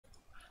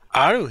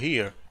Are you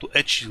here to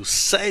actually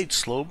save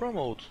Slowbro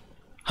mode?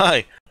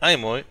 Hi, I'm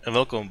Moy and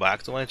welcome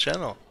back to my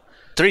channel.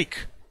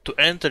 Trick to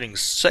entering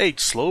Sage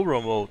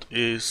Slowbro mode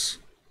is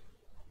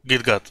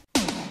get got.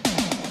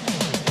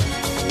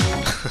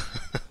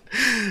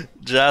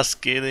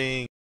 Just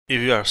kidding. If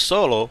you are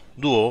solo,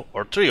 duo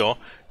or trio,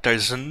 there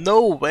is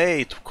no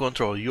way to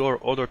control your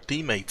other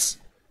teammates.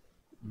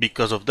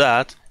 Because of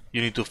that,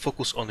 you need to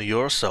focus on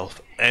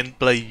yourself and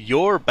play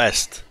your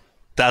best.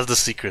 That's the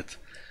secret.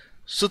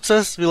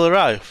 Success will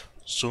arrive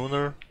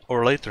sooner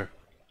or later.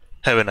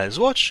 Have a nice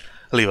watch,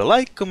 leave a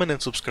like, comment and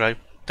subscribe.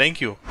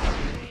 Thank you.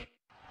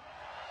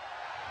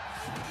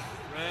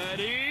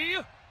 Ready?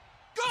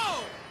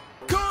 Go!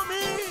 Come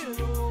in!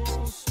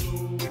 Slow,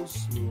 slow,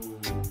 slow.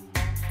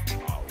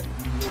 I'll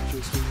let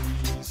your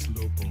story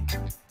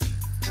slowpoke.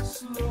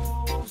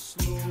 Slow,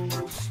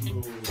 slow,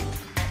 slow.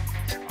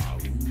 I'll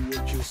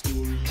let your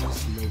story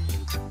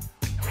slowpoke.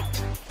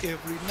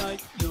 Every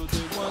night you're the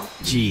one.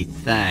 Gee,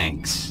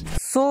 thanks.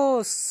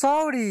 So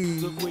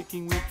sorry. Of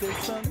waking with the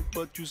sun,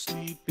 but you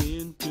sleep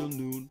until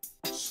noon.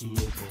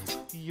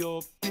 Slowpoke.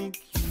 Your pink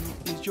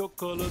hue is your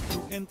color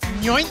through and through.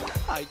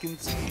 Yoink. I can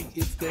see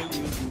it's there in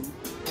you.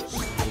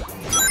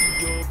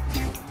 Your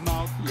big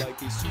mouth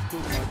like a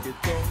supermarket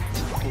door.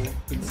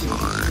 Open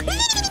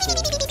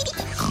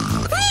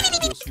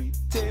your sweet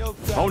tail.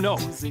 Oh, no.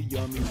 Is a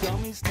yummy,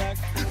 yummy snack.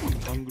 You're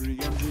hungry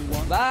and you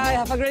want. Bye,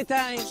 have a great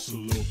time.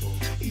 Slowpoke.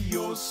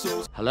 You're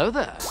so Hello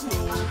there. slow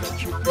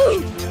that you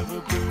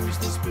never bruise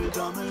the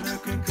speedometer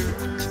can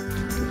curse.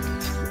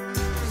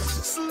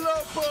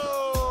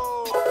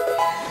 Slowpoke.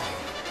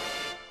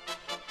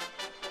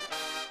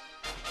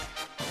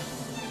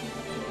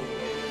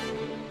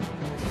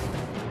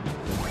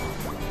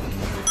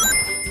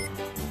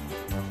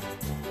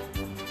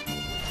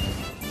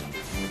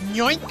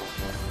 Yoink.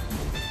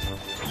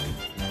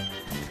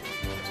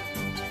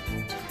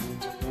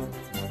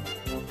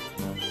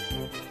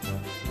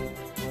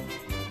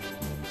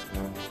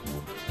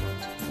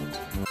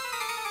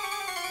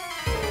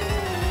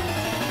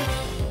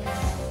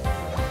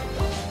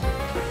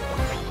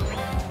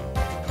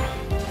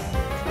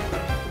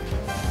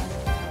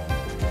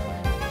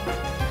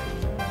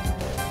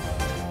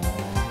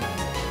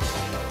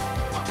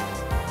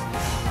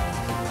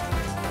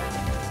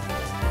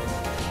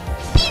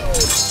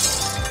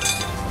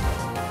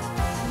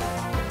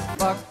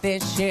 Fuck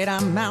this shit,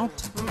 I'm out.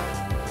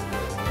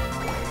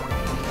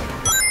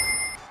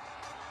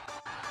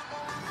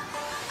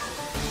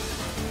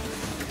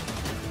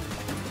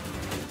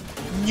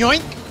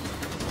 Yoink.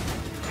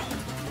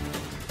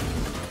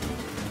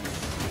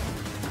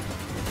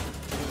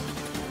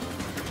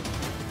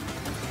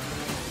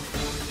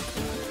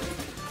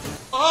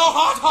 Oh,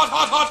 hot, hot,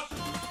 hot, hot!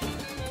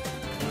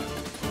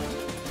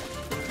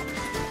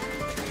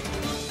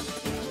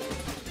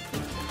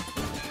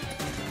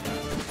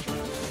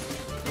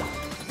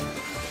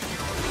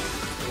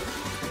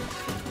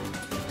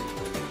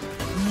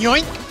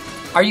 Yoink.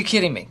 Are you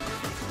kidding me?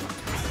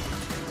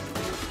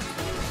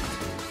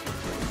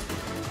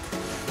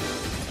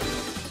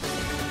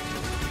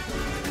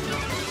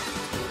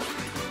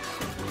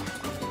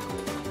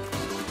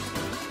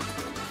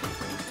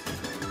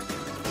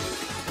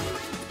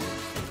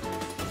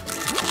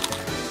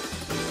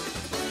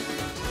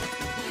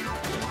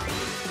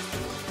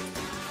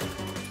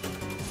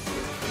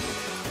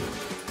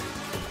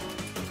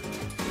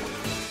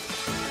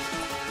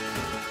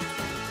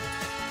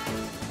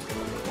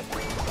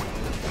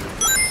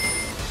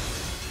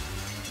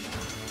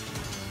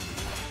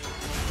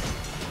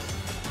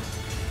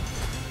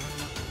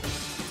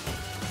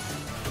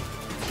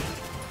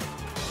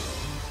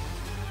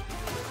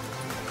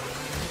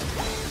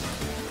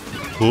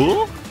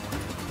 Who?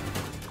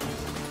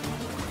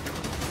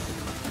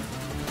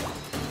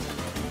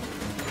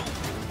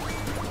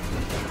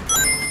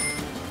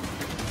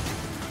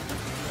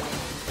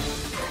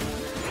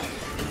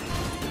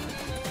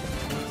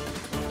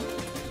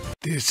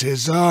 This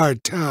is our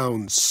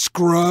town,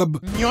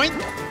 scrub. Yoink.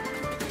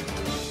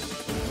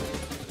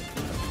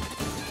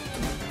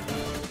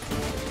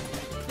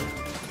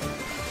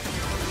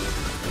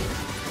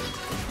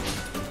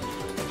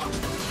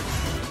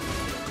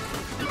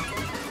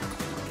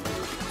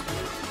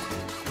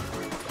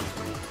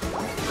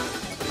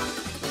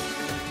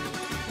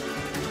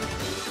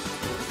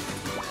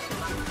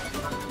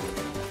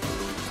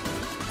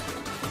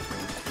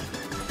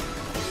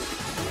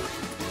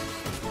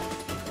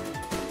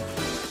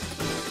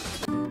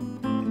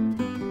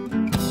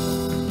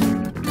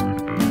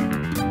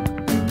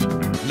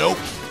 Nope.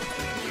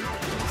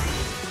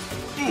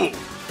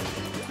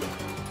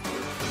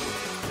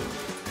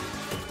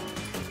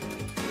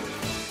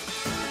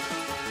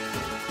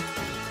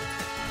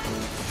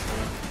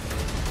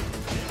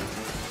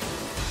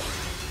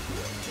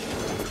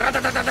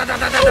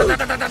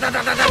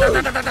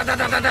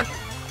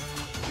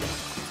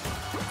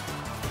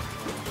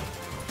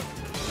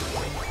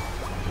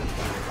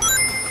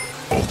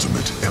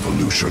 Ultimate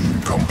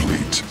evolution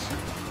complete.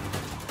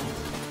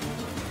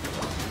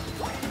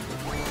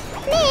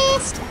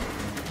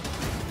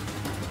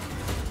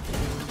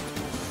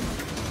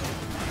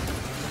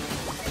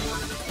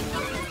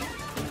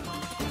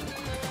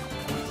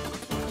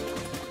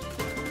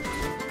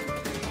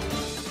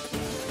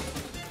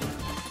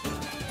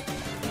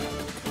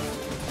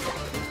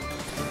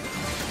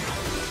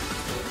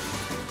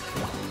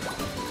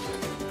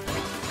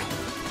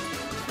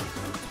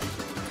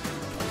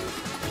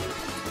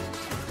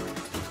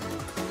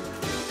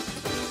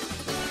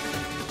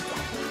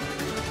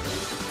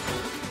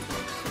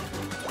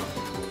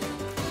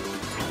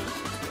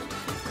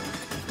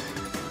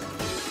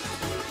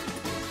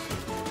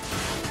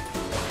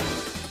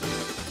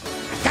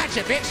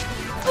 Gotcha, bitch!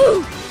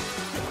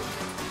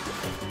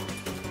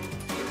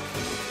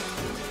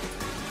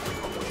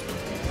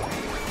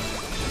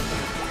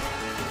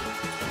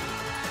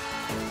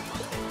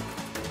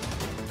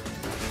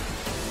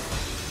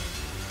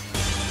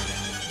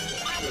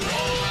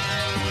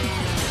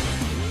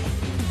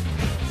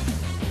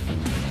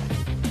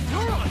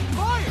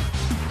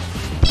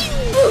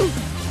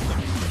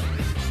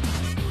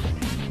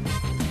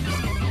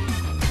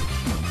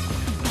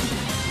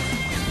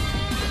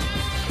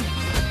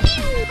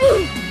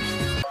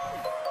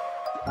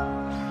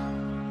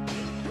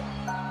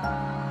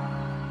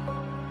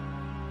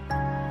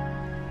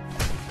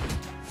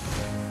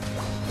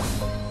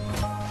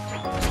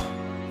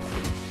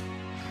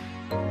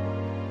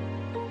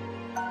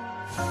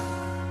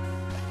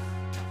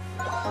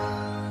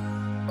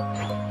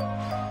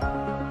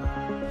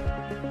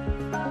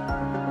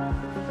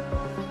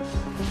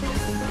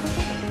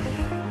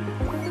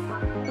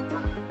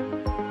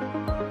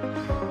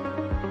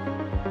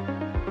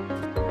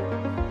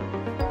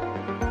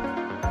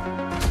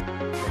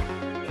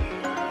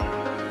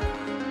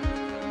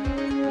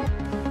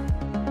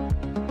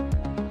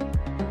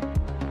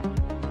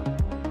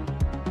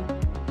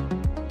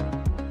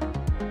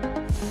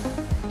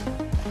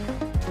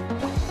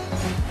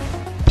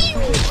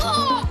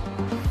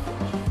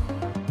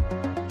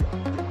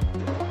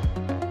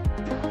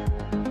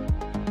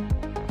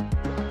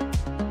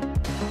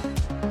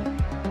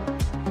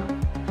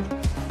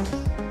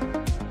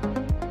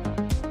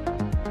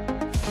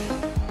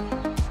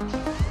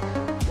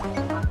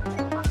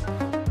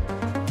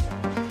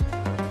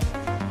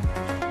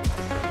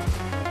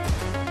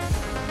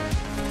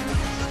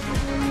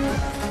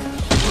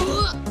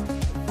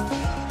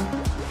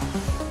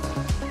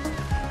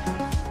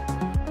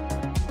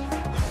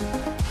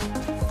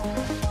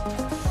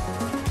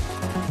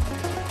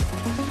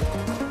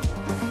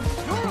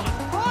 You're on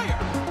fire!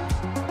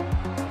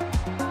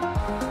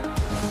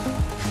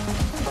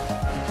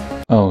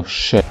 Oh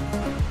shit.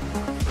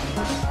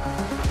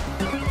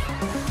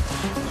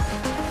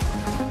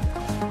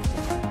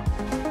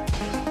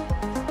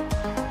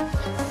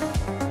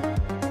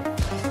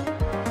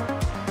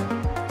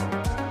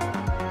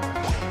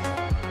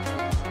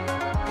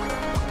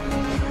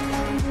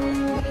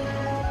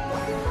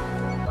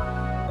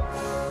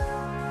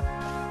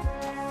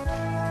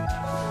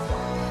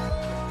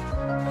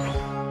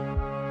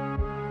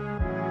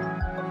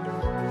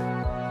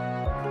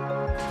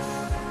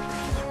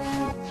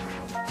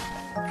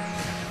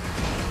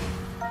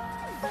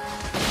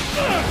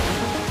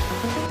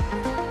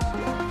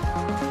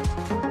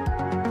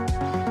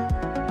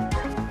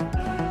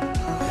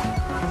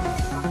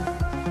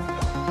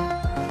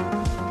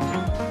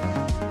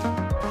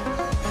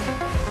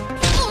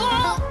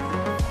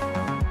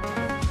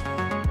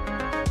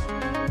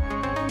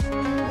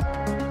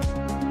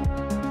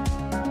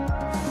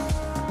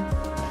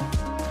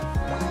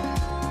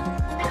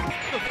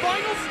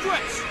 Final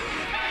stretch!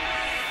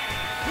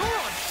 You're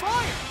on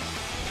fire!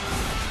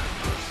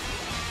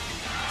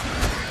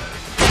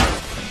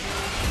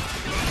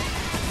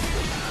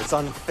 It's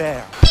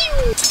unfair.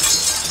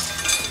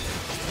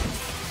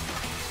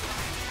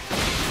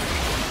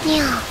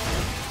 Yeah.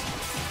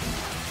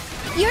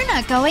 You're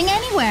not going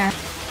anywhere.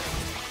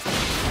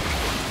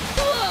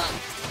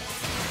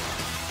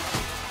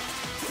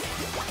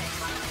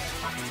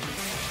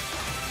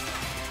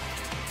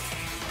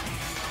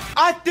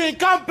 I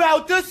think I'm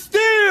about to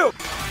steal!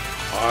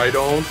 I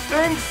don't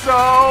think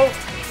so!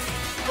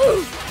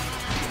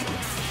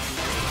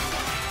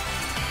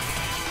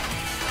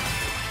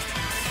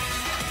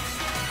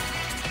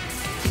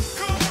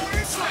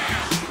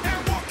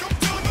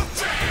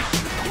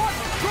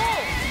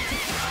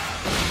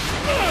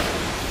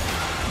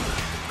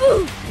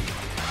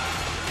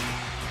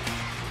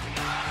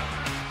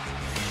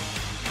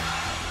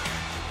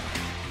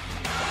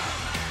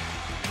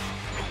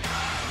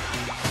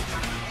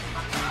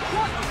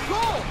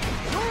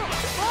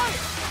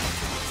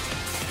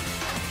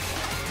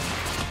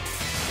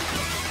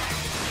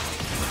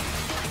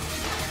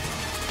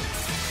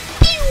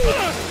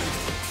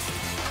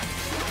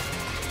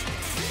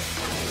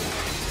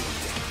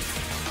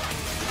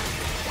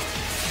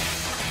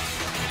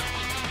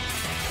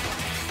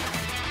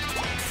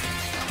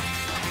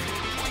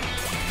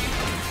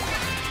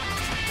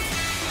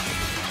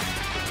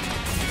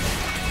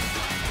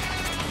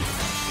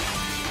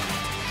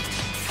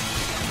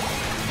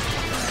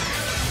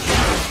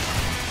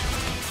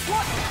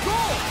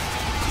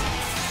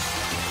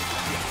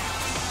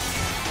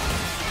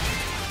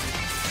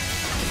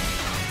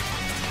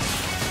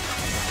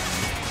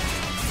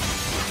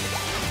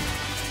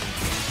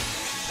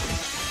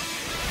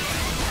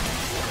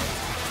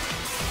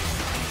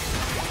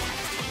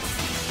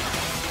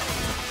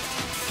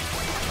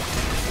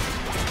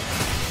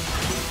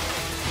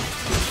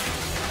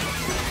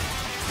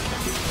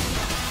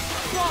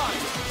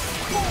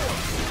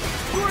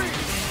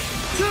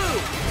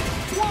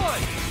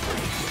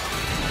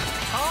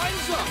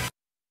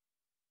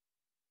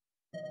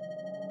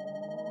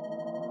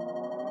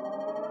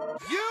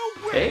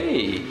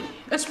 Hey,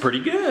 that's pretty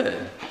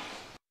good.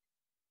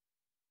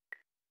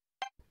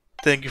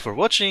 Thank you for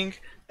watching,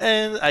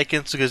 and I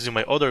can suggest you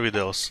my other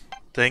videos.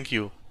 Thank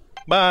you.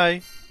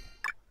 Bye!